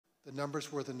The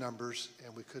numbers were the numbers,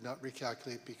 and we could not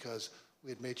recalculate because we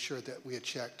had made sure that we had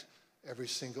checked every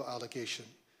single allegation.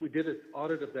 We did an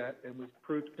audit of that, and we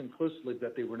proved conclusively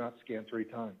that they were not scanned 3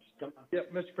 times. Yeah,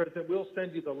 Mr. President, we'll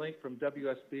send you the link from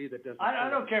WSB that doesn't. I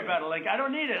don't care about a link. I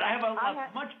don't need it. I have a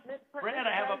much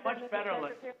better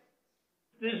link.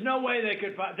 There's no way they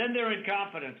could find. Then they're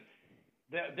incompetent.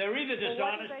 They're either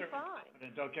dishonest or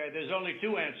incompetent. Okay, there's only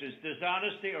 2 answers: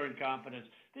 dishonesty or incompetence.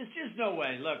 There's just no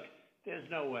way. Look, there's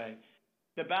no way.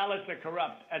 The ballots are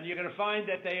corrupt, and you're going to find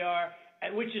that they are,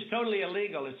 which is totally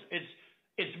illegal.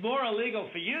 It's more illegal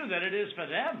for you than it is for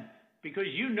them, because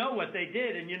you know what they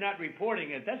did and you're not reporting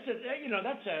it. That's a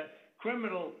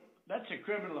criminal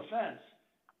offense,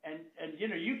 and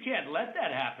you can't let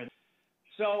that happen.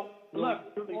 So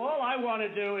look, all I want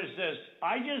to do is this: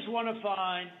 I just want to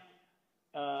find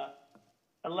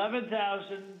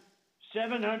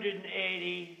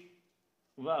 11,780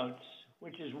 votes,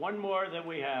 which is 1 more than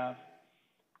we have,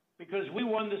 because we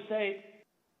won the state.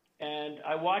 And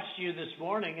I watched you this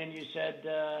morning, and you said,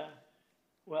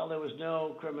 well, there was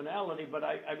no criminality, but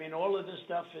I mean, all of this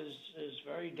stuff is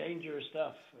very dangerous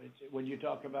stuff. When you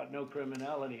talk about no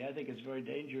criminality, I think it's very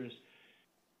dangerous.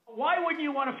 Why wouldn't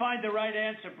you want to find the right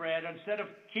answer, Brad, instead of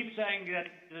keep saying that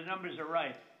the numbers are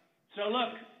right? So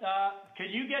look,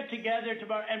 can you get together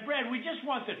tomorrow? And Brad, we just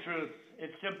want the truth.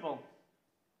 It's simple.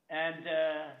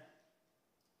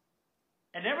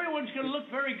 And everyone's going to look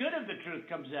very good if the truth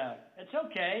comes out. It's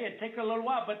okay. It takes a little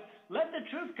while, but let the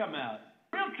truth come out.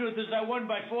 The real truth is I won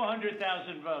by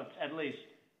 400,000 votes, at least.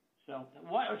 So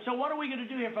what are we going to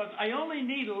do here, folks? I only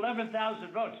need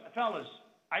 11,000 votes. Fellas,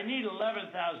 I need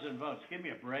 11,000 votes. Give me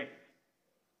a break.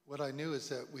 What I knew is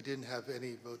that we didn't have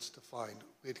any votes to find.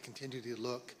 We had continued to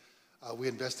look. We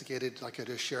investigated, like I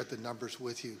just shared the numbers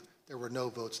with you. There were no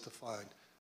votes to find.